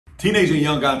Teenage and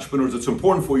young entrepreneurs, it's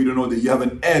important for you to know that you have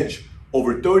an edge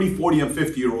over 30, 40, and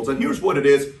 50-year-olds. And here's what it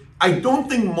is. I don't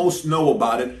think most know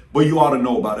about it, but you ought to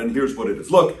know about it. And here's what it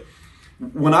is. Look,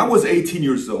 when I was 18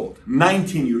 years old,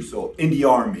 19 years old in the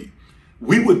Army,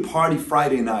 we would party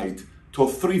Friday night till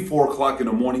 3, 4 o'clock in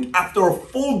the morning after a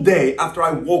full day, after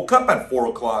I woke up at 4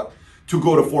 o'clock to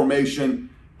go to formation.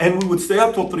 And we would stay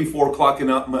up till 3, 4 o'clock in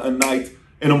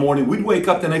the morning. We'd wake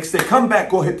up the next day, come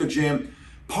back, go hit the gym,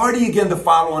 party again the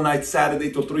following night, Saturday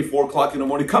till 3, 4 o'clock in the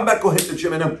morning, come back, go hit the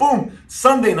gym, and then boom,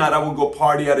 Sunday night I would go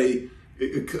party at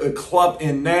a club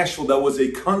in Nashville that was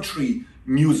a country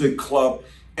music club,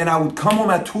 and I would come home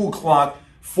at 2 o'clock,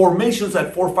 formations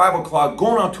at 4, 5 o'clock,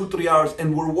 going on 2, 3 hours,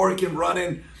 and we're working,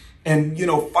 running, and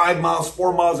 5 miles,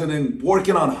 4 miles, and then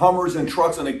working on Hummers and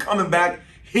trucks, and then coming back,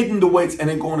 hitting the weights, and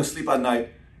then going to sleep at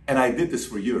night. And I did this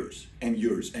for years and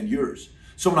years and years.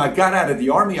 So when I got out of the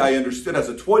Army, I understood as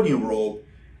a 20-year-old,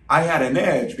 I had an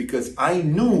edge because I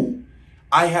knew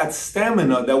I had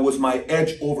stamina that was my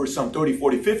edge over some 30,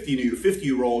 40,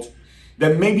 50-year-olds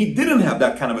that maybe didn't have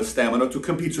that kind of a stamina to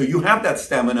compete. So you have that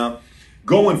stamina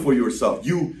going for yourself.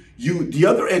 The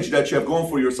other edge that you have going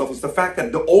for yourself is the fact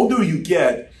that the older you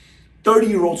get,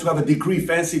 30-year-olds who have a degree,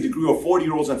 fancy degree, or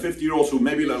 40-year-olds and 50-year-olds who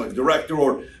maybe like director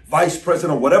or vice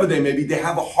president or whatever they may be, they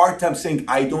have a hard time saying,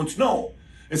 I don't know.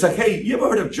 It's like, hey, you ever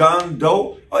heard of John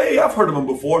Doe? Oh, yeah, I've heard of him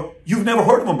before. You've never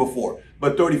heard of him before.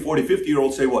 But 30, 40,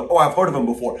 50-year-olds say what? Oh, I've heard of him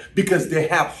before. Because they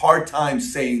have hard time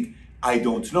saying, I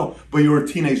don't know. But you're a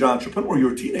teenage entrepreneur.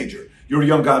 You're a teenager. You're a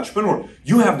young entrepreneur.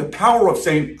 You have the power of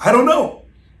saying, I don't know.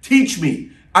 Teach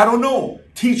me. I don't know.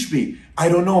 Teach me. I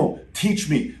don't know. Teach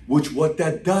me. Which what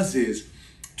that does is,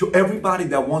 to everybody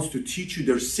that wants to teach you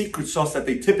their secret sauce that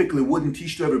they typically wouldn't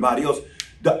teach to everybody else,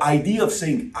 the idea of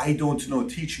saying, I don't know,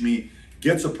 teach me,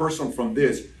 gets a person from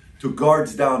this to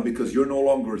guards down because you're no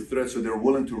longer a threat. So they're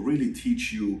willing to really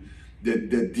teach you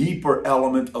the deeper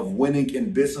element of winning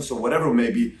in business or whatever it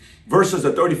may be, versus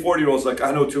the 30, 40-year-olds like,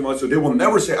 I know too much. So they will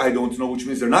never say, I don't know, which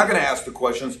means they're not going to ask the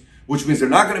questions, which means they're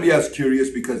not going to be as curious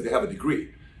because they have a degree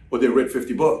or they read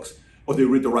 50 books. Or they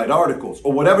read the right articles,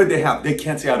 or whatever they have, they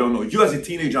can't say, I don't know. You as a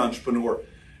teenage entrepreneur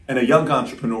and a young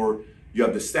entrepreneur, you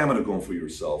have the stamina going for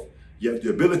yourself. You have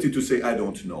the ability to say, I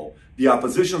don't know. The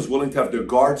opposition is willing to have their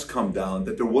guards come down,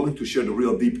 that they're willing to share the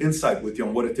real deep insight with you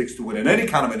on what it takes to win in any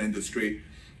kind of an industry.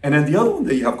 And then the other one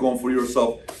that you have going for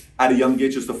yourself at a young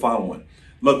age is the following.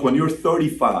 Look, when you're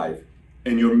 35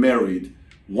 and you're married,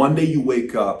 one day you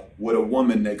wake up with a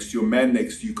woman next to you, a man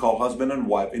next to you, call husband and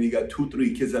wife, and you got 2,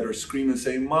 3 kids that are screaming,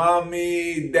 saying,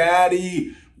 Mommy,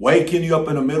 Daddy, waking you up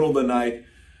in the middle of the night.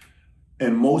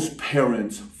 And most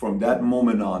parents from that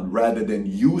moment on, rather than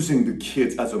using the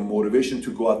kids as a motivation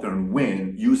to go out there and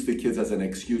win, use the kids as an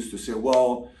excuse to say,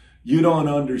 well, you don't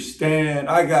understand.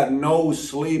 I got no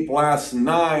sleep last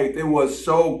night. It was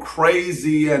so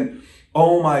crazy. And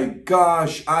oh my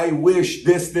gosh, I wish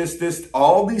this,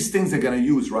 all these things they're going to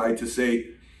use, right? To say,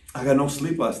 I got no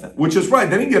sleep last night, which is right.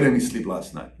 They didn't get any sleep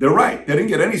last night. They're right. They didn't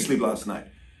get any sleep last night.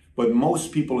 But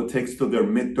most people, it takes till their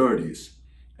mid-30s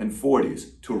and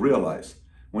 40s to realize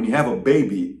when you have a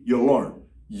baby, you learn.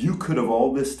 You could have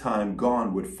all this time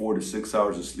gone with 4 to 6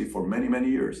 hours of sleep for many, many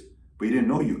years, but you didn't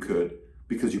know you could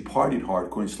because you partied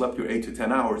hardcore and slept your 8 to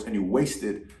 10 hours and you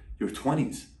wasted your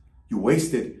 20s. You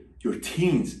wasted your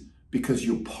teens. Because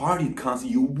you partied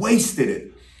constantly, you wasted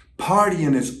it.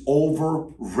 Partying is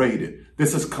overrated.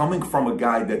 This is coming from a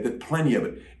guy that did plenty of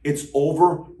it. It's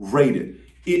overrated.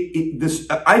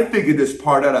 I figured this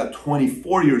part out at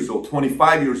 24 years old,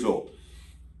 25 years old.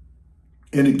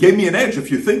 And it gave me an edge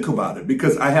if you think about it,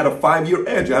 because I had a 5-year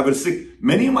edge. I have a 6.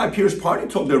 Many of my peers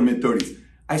partied till their mid-30s.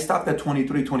 I stopped at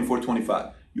 23, 24,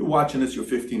 25. You're watching this, you're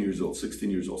 15 years old, 16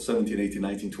 years old, 17, 18,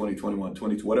 19, 20, 21,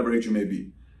 22, whatever age you may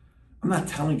be. I'm not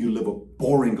telling you live a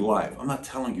boring life. I'm not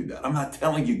telling you that. I'm not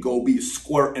telling you go be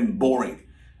square and boring.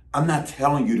 I'm not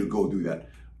telling you to go do that.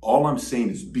 All I'm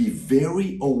saying is be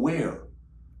very aware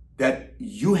that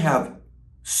you have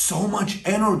so much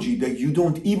energy that you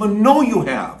don't even know you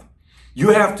have. You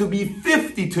have to be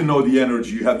 50 to know the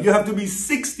energy you have. You have to be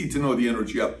 60 to know the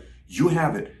energy you have. You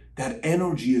have it. That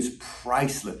energy is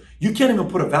priceless. You can't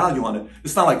even put a value on it.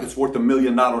 It's not like it's worth $1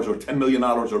 million or $10 million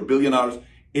or $1 billion.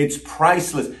 It's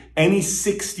priceless. Any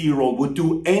 60-year-old would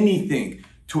do anything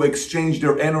to exchange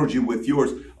their energy with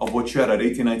yours of what you had at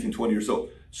 18, 19, 20 years old.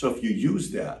 So if you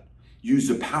use that, use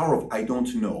the power of I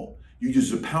don't know. You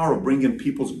use the power of bringing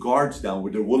people's guards down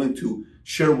where they're willing to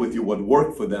share with you what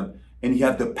worked for them. And you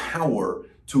have the power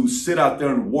to sit out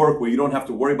there and work where you don't have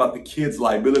to worry about the kids'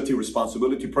 liability,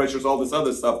 responsibility, pressures, all this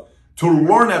other stuff. To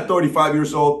learn at 35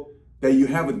 years old that you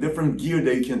have a different gear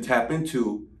that you can tap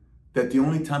into that the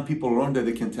only time people learn that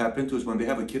they can tap into is when they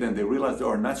have a kid and they realize there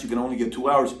are nights you can only get 2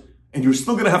 hours and you're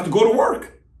still gonna have to go to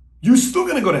work. You're still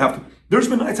gonna have to. There's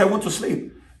been nights I went to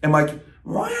sleep and my kid,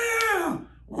 wow,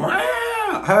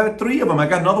 I had 3 of them. I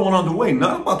got another one on the way.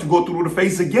 Now I'm about to go through the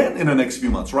phase again in the next few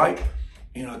months, right?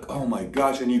 And you're like, oh my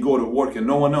gosh, and you go to work and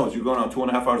no one knows. You're going on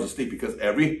 2.5 hours of sleep because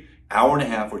every hour and a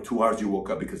half or 2 hours you woke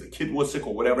up because a kid was sick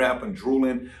or whatever happened,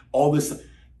 drooling, all this.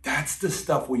 That's the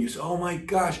stuff where you say, oh my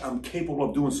gosh, I'm capable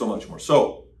of doing so much more.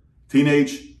 So,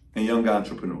 teenage and young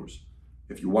entrepreneurs,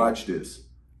 if you watch this,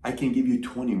 I can give you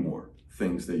 20 more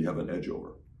things that you have an edge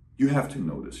over. You have to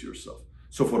know this yourself.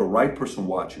 So for the right person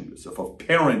watching this, if a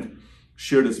parent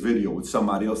share this video with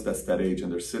somebody else that's that age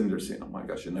and they're sitting there saying, oh my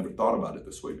gosh, I never thought about it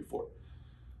this way before.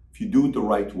 If you do it the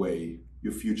right way,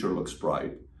 your future looks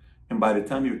bright. And by the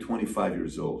time you're 25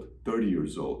 years old, 30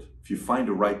 years old, if you find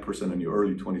the right person in your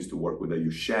early 20s to work with that you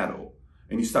shadow,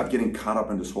 and you start getting caught up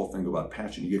in this whole thing about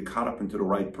passion, you get caught up into the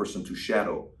right person to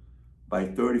shadow, by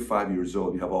 35 years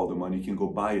old, you have all the money. You can go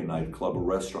buy a nightclub or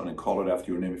restaurant and call it after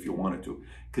your name if you wanted to,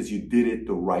 because you did it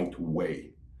the right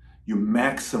way. You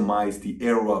maximize the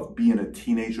era of being a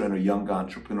teenager and a young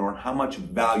entrepreneur, how much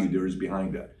value there is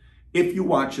behind that. If you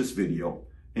watch this video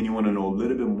and you want to know a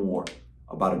little bit more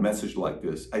about a message like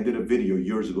this, I did a video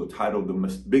years ago titled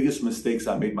The Biggest Mistakes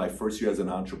I Made My First Year as an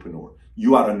Entrepreneur.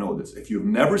 You ought to know this. If you've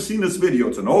never seen this video,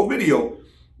 it's an old video,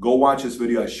 go watch this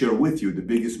video. I share with you the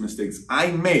biggest mistakes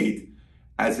I made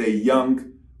as a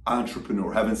young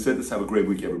entrepreneur. Having said this, have a great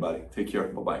week, everybody. Take care.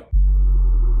 Bye-bye.